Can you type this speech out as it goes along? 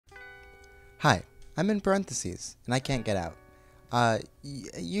Hi, I'm in parentheses, and I can't get out.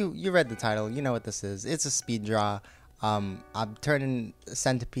 You read the title. You know what this is. It's a speed draw. I'm turning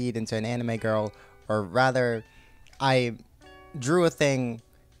Centipede into an anime girl, or rather, I drew a thing,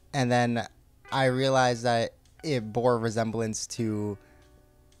 and then I realized that it bore resemblance to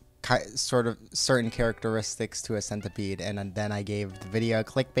sort of certain characteristics to a centipede, and then I gave the video a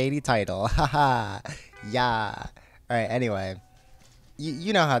clickbaity title. Haha, yeah. All right. Anyway.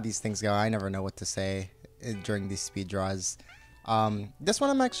 You know how these things go. I never know what to say during these speed draws. This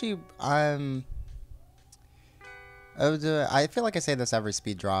one I feel like I say this every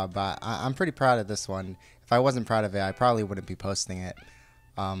speed draw, but I'm pretty proud of this one. If I wasn't proud of it, I probably wouldn't be posting it.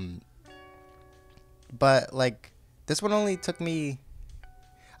 But like this one only took me.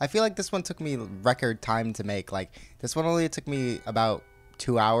 I feel like this one took me record time to make. Like this one only took me about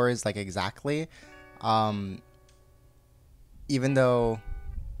 2 hours, like exactly. Even though,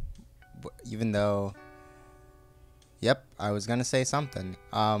 yep, I was gonna say something.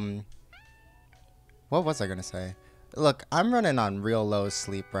 What was I gonna say? Look, I'm running on real low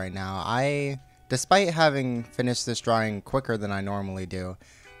sleep right now. Despite having finished this drawing quicker than I normally do,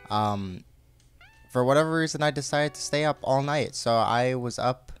 for whatever reason, I decided to stay up all night. So I was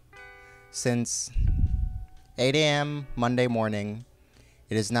up since 8 a.m. Monday morning.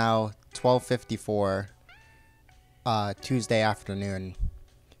 It is now 12:54. Tuesday afternoon.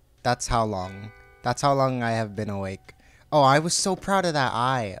 That's how long. That's how long I have been awake. Oh, I was so proud of that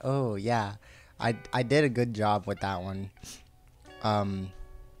eye. Oh, yeah. I did a good job with that one.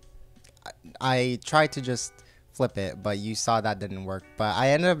 I tried to just flip it, but you saw that didn't work. But I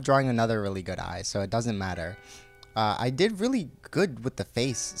ended up drawing another really good eye, so it doesn't matter. I did really good with the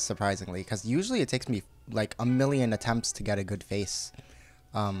face, surprisingly, because usually it takes me like a million attempts to get a good face.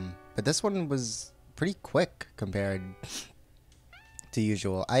 But this one was pretty quick compared to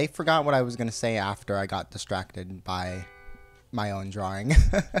usual. I forgot what I was gonna say after I got distracted by my own drawing.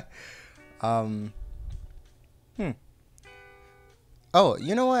 Oh,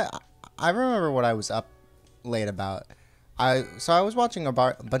 you know what? I remember what I was up late about. I was watching a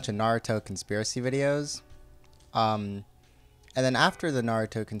bunch of Naruto conspiracy videos. And then after the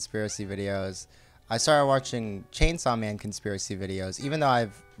Naruto conspiracy videos, I started watching Chainsaw Man conspiracy videos, even though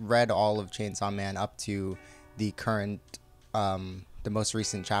I've read all of Chainsaw Man up to the current, the most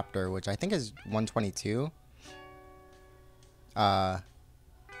recent chapter, which I think is 122. Yeah,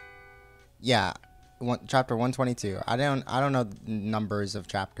 chapter 122. I don't know the numbers of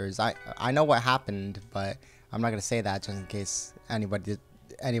chapters. I know what happened, but I'm not gonna say that just in case anybody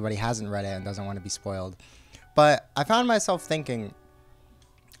hasn't read it and doesn't want to be spoiled. But I found myself thinking,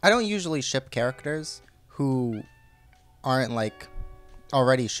 I don't usually ship characters who aren't like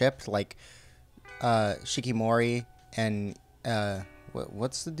already shipped, like Shikimori and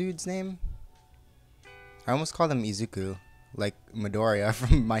what's the dude's name? I almost called him Izuku, like Midoriya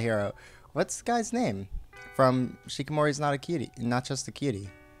from My Hero. What's the guy's name from Shikimori's Not Just a Cutie?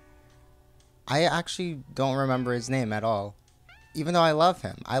 I actually don't remember his name at all, even though I love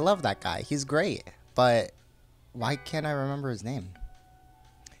him. I love that guy. He's great, but why can't I remember his name?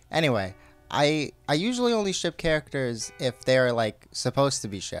 Anyway, I usually only ship characters if they're like supposed to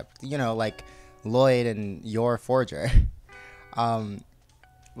be shipped. You know, like Lloyd and Your Forger.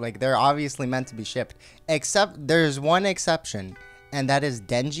 Like they're obviously meant to be shipped. Except there's one exception, and that is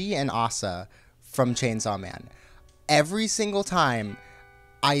Denji and Asa from Chainsaw Man. Every single time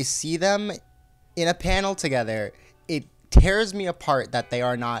I see them in a panel together, it tears me apart that they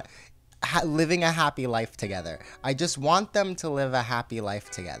are not living a happy life together. I just want them to live a happy life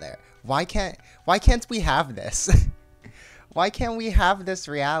together. Why can't we have this? Why can't we have this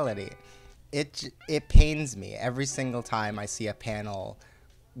reality? It pains me every single time I see a panel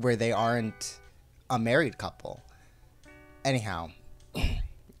where they aren't a married couple. Anyhow,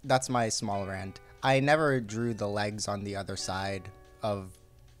 that's my small rant. I never drew the legs on the other side of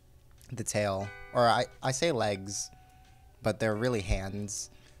the tail, or I say legs, but they're really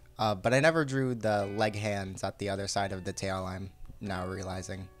hands. But I never drew the leg hands at the other side of the tail, I'm now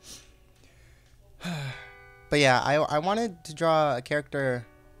realizing. But yeah, I wanted to draw a character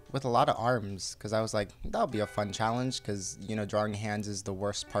with a lot of arms, because I was like, that'll be a fun challenge, because, you know, drawing hands is the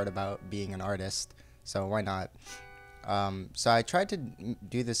worst part about being an artist, so why not? So I tried to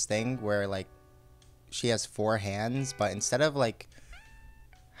do this thing where, like, she has 4 hands, but instead of, like,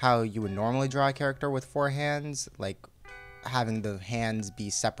 how you would normally draw a character with 4 hands, like, having the hands be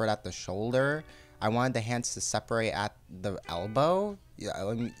separate at the shoulder, I wanted the hands to separate at the elbow. Yeah,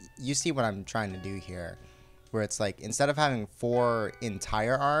 I mean, you see what I'm trying to do here, where it's like instead of having 4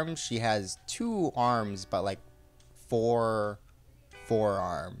 entire arms, she has 2 arms but like 4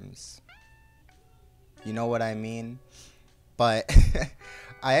 forearms. You know what I mean? But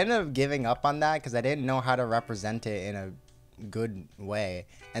I ended up giving up on that because I didn't know how to represent it in a good way.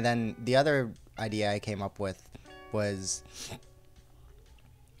 And then the other idea I came up with was,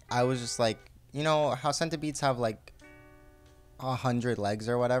 I was just like, you know how centipedes have like 100 legs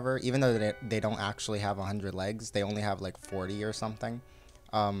or whatever, even though they don't actually have 100 legs, they only have like 40 or something.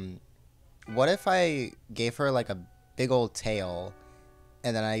 What if I gave her like a big old tail,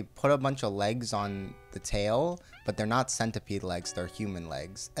 and then I put a bunch of legs on the tail, but they're not centipede legs, they're human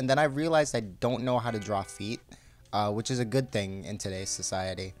legs. And then I realized I don't know how to draw feet, which is a good thing in today's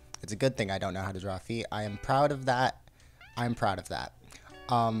society. It's a good thing I don't know how to draw feet. I am proud of that. I'm proud of that.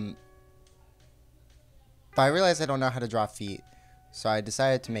 But I realized I don't know how to draw feet, so I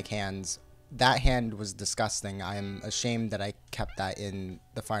decided to make hands. That hand was disgusting. I am ashamed that I kept that in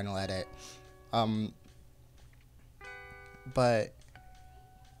the final edit. But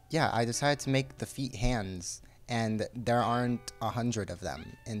yeah, I decided to make the feet hands, and there aren't 100 of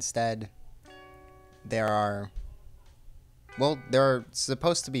them. Instead, there are, well, there are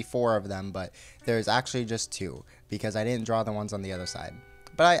supposed to be 4 of them, but there's actually just 2, because I didn't draw the ones on the other side.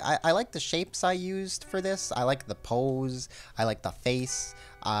 But I like the shapes I used for this. I like the pose. I like the face.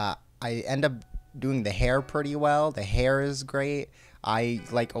 I end up doing the hair pretty well. The hair is great. I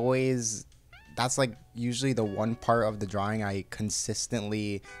like always, that's like usually the one part of the drawing I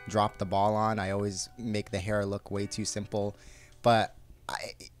consistently drop the ball on. I always make the hair look way too simple. But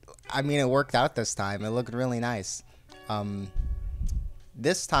I mean, it worked out this time. It looked really nice.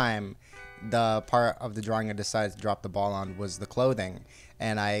 This time, the part of the drawing I decided to drop the ball on was the clothing,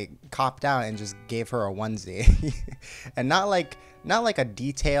 and I copped out and just gave her a onesie, and not like a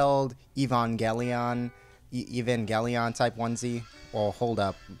detailed Evangelion type onesie. Well, hold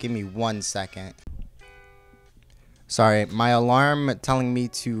up, give me 1 second. Sorry, my alarm telling me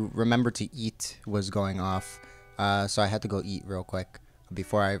to remember to eat was going off, so I had to go eat real quick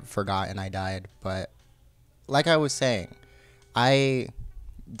before I forgot and I died. But like I was saying, I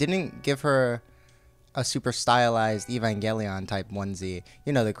didn't give her a super stylized Evangelion type onesie,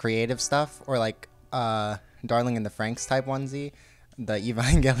 you know, the creative stuff, or like Darling in the Franxx type onesie, the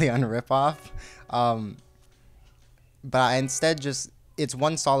Evangelion ripoff. But I instead just, it's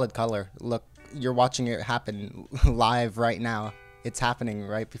one solid color. Look, you're watching it happen live right now. It's happening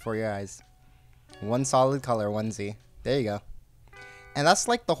right before your eyes. One solid color onesie. There you go. And that's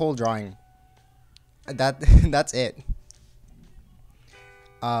like the whole drawing. That's it.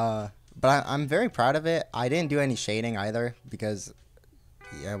 But I'm very proud of it. I didn't do any shading either because,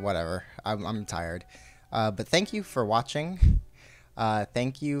 yeah, whatever. I'm tired. But thank you for watching.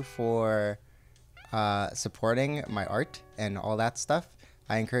 Thank you for supporting my art and all that stuff.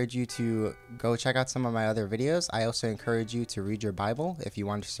 I encourage you to go check out some of my other videos. I also encourage you to read your Bible if you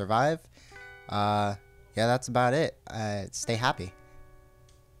want to survive. Yeah, that's about it. Stay happy.